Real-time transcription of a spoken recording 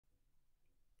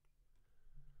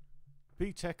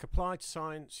BTEC Applied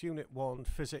Science Unit 1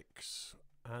 Physics,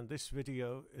 and this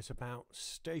video is about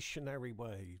stationary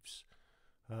waves.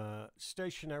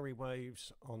 Stationary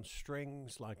waves on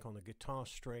strings, like on a guitar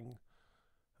string,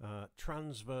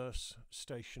 transverse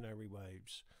stationary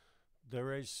waves.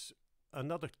 There is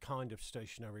another kind of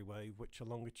stationary wave, which are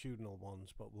longitudinal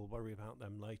ones, but we'll worry about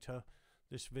them later.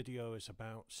 This video is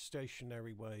about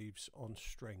stationary waves on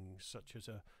strings, such as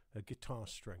a guitar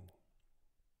string.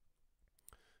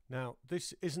 Now,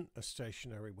 this isn't a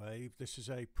stationary wave, this is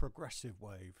a progressive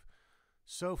wave.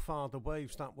 So far, the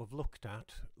waves that we've looked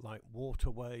at, like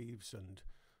water waves and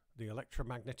the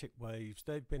electromagnetic waves,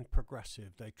 they've been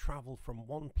progressive. They travel from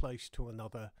one place to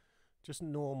another, just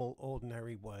normal,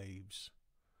 ordinary waves.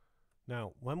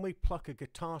 Now, when we pluck a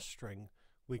guitar string,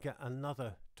 we get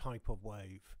another type of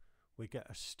wave. We get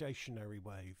a stationary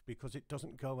wave because it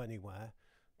doesn't go anywhere.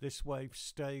 This wave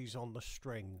stays on the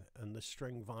string and the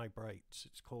string vibrates.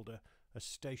 It's called a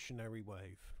stationary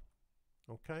wave.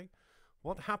 Okay?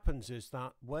 What happens is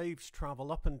that waves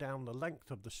travel up and down the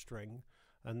length of the string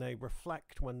and they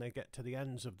reflect when they get to the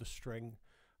ends of the string,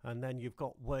 and then you've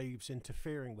got waves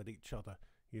interfering with each other.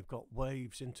 You've got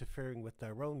waves interfering with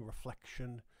their own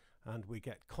reflection, and we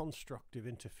get constructive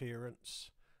interference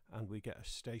and we get a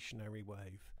stationary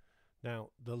wave. Now,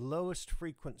 the lowest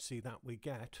frequency that we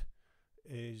get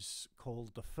is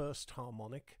called the first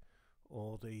harmonic,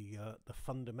 or the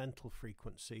fundamental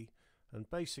frequency, and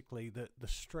basically the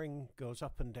string goes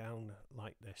up and down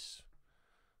like this.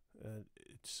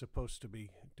 It's supposed to be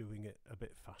doing it a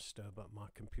bit faster, but my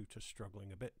computer's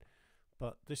struggling a bit.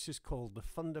 But this is called the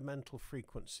fundamental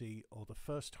frequency, or the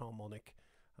first harmonic,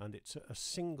 and it's a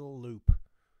single loop.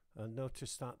 And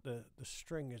notice that the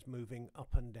string is moving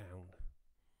up and down.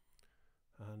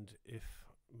 And if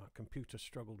my computer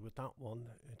struggled with that one,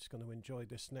 it's going to enjoy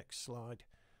this next slide.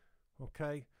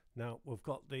 Okay, now we've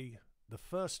got the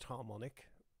first harmonic,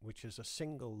 which is a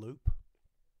single loop.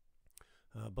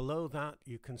 Below that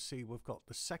you can see we've got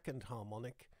the second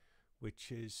harmonic,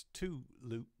 which is 2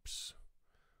 loops,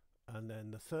 and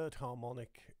then the third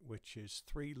harmonic, which is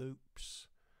 3 loops,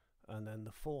 and then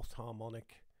the fourth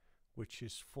harmonic, which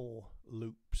is 4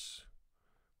 loops.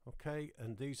 Okay,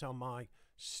 and these are my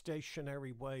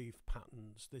stationary wave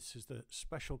patterns. This is the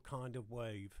special kind of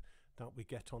wave that we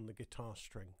get on the guitar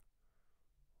string.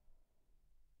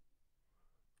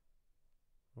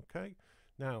 Okay,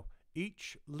 now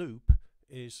each loop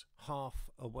is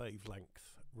half a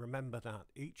wavelength. Remember that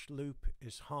each loop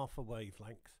is half a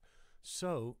wavelength.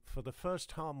 So for the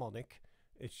first harmonic,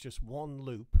 it's just one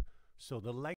loop, so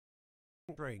the length of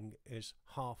the string is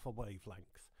half a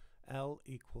wavelength. L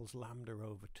equals lambda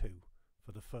over 2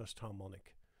 for the first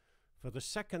harmonic. For the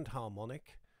second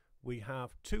harmonic, we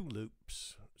have 2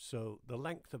 loops, so the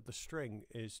length of the string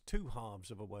is 2 halves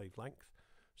of a wavelength.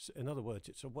 So in other words,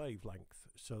 it's a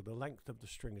wavelength, so the length of the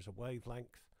string is a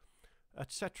wavelength,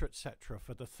 etc., etc.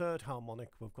 For the third harmonic,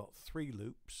 we've got 3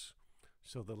 loops,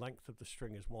 so the length of the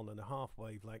string is 1.5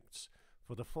 wavelengths.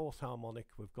 For the fourth harmonic,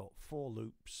 we've got 4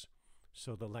 loops,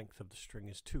 so the length of the string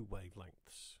is 2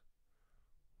 wavelengths.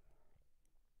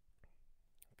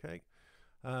 Okay,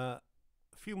 a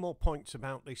few more points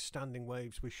about these standing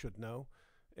waves we should know.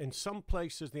 In some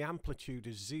places the amplitude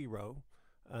is 0,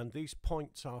 and these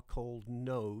points are called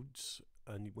nodes,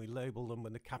 and we label them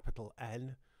with a capital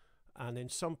N. And in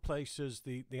some places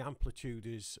the amplitude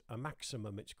is a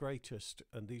maximum, it's greatest,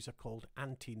 and these are called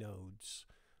antinodes,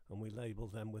 and we label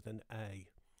them with an A.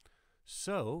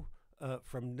 So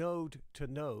from node to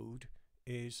node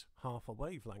is half a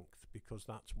wavelength, because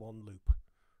that's one loop.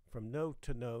 From node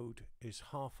to node is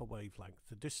half a wavelength.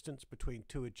 The distance between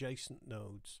 2 adjacent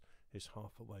nodes is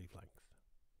half a wavelength.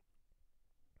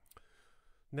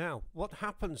 Now, what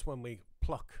happens when we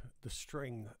pluck the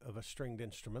string of a stringed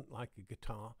instrument like a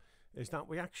guitar is that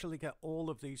we actually get all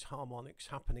of these harmonics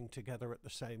happening together at the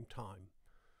same time.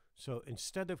 So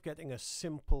instead of getting a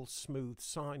simple, smooth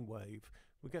sine wave,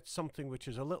 we get something which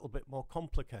is a little bit more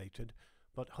complicated,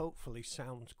 but hopefully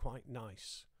sounds quite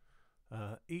nice.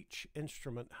 Each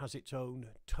instrument has its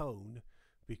own tone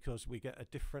because we get a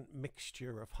different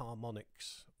mixture of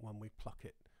harmonics when we pluck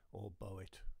it or bow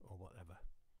it or whatever.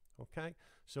 Okay,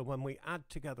 so when we add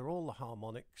together all the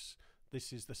harmonics,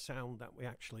 this is the sound that we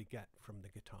actually get from the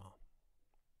guitar.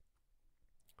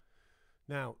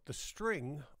 Now, the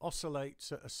string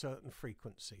oscillates at a certain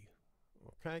frequency,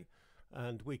 okay,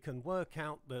 and we can work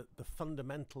out the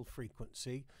fundamental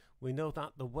frequency. We know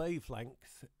that the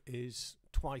wavelength is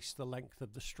twice the length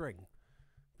of the string,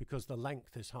 because the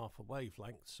length is half a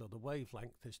wavelength, so the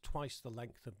wavelength is twice the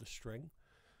length of the string.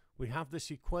 We have this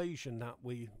equation that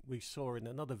we saw in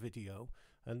another video,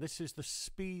 and this is the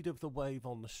speed of the wave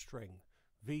on the string.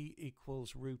 V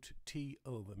equals root T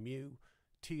over mu.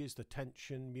 T is the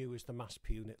tension, mu is the mass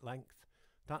per unit length.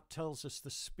 That tells us the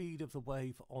speed of the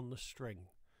wave on the string.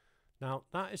 Now,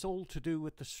 that is all to do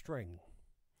with the string.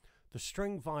 The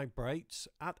string vibrates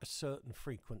at a certain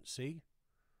frequency,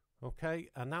 okay,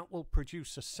 and that will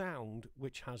produce a sound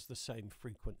which has the same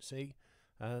frequency.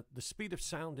 The speed of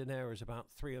sound in air is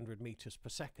about 300 meters per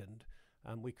second,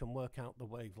 and we can work out the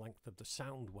wavelength of the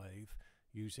sound wave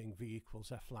using V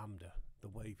equals F lambda, the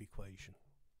wave equation.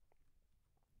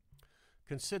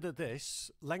 Consider this: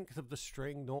 length of the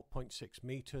string 0.6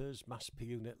 meters, mass per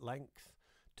unit length,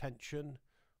 tension.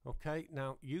 Okay,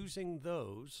 now using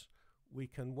those we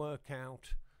can work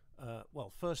out,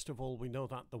 well, first of all, we know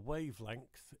that the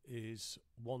wavelength is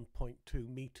 1.2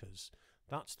 meters.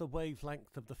 That's the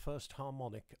wavelength of the first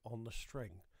harmonic on the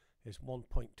string, is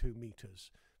 1.2 meters,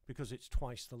 because it's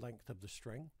twice the length of the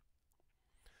string.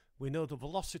 We know the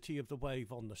velocity of the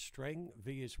wave on the string,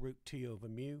 V is root T over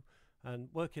mu, and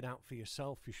work it out for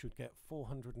yourself. You should get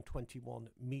 421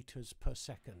 meters per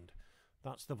second.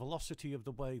 That's the velocity of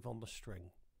the wave on the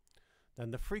string.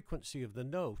 Then the frequency of the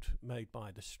note made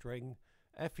by the string,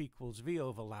 F equals V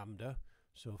over lambda,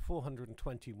 so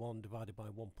 421 divided by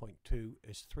 1.2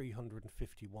 is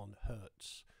 351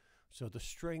 hertz. So the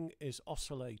string is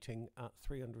oscillating at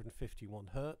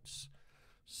 351 hertz.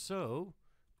 So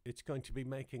it's going to be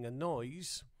making a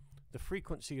noise. The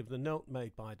frequency of the note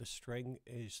made by the string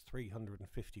is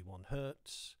 351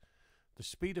 hertz. The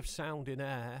speed of sound in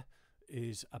air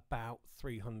is about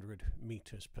 300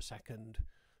 meters per second.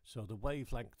 So the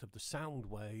wavelength of the sound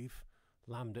wave,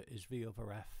 lambda is V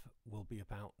over F, will be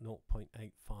about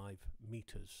 0.85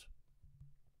 meters.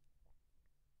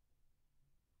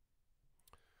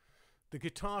 The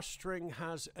guitar string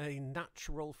has a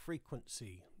natural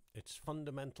frequency, its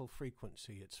fundamental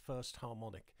frequency, its first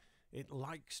harmonic. It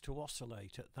likes to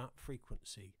oscillate at that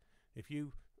frequency. If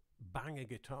you bang a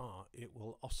guitar, it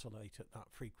will oscillate at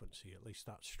that frequency, at least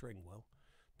that string will.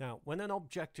 Now, when an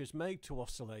object is made to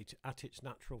oscillate at its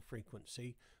natural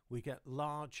frequency, we get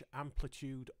large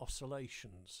amplitude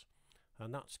oscillations,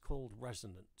 and that's called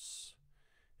resonance.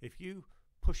 If you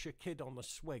push a kid on the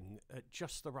swing at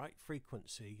just the right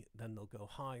frequency, then they'll go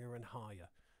higher and higher.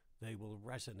 They will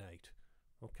resonate.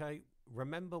 Okay,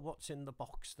 remember what's in the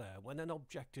box there. When an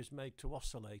object is made to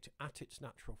oscillate at its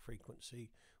natural frequency,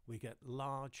 we get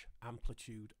large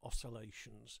amplitude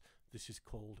oscillations. This is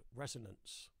called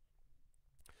resonance.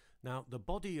 Now, the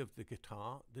body of the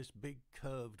guitar, this big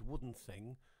curved wooden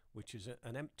thing, which is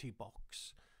an empty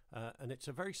box, and it's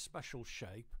a very special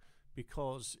shape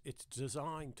because it's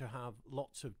designed to have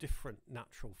lots of different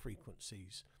natural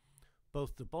frequencies.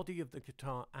 Both the body of the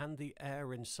guitar and the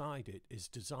air inside it is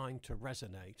designed to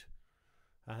resonate,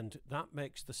 and that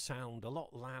makes the sound a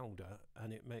lot louder,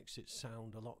 and it makes it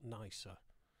sound a lot nicer,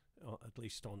 or at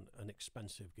least on an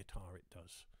expensive guitar it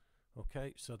does.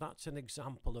 Okay, so that's an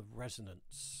example of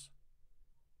resonance.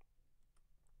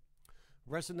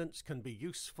 Resonance can be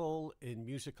useful in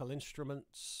musical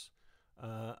instruments.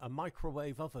 A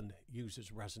microwave oven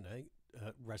uses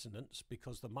resonance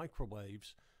because the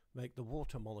microwaves make the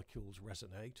water molecules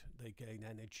resonate. They gain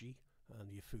energy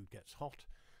and your food gets hot.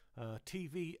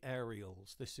 TV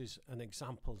aerials, this is an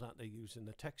example that they use in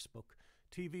the textbook.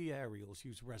 TV aerials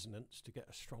use resonance to get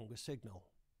a stronger signal.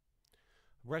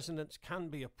 Resonance can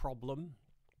be a problem.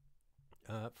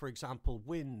 For example,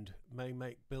 wind may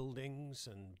make buildings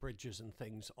and bridges and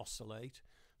things oscillate.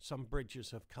 Some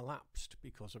bridges have collapsed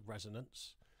because of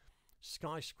resonance.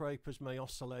 Skyscrapers may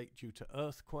oscillate due to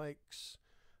earthquakes.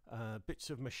 Bits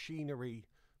of machinery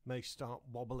may start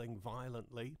wobbling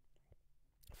violently.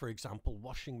 For example,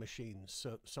 washing machines,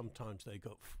 so sometimes they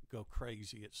go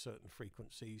crazy at certain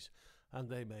frequencies and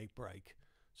they may break.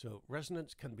 So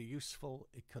resonance can be useful.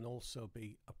 It can also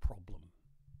be a problem.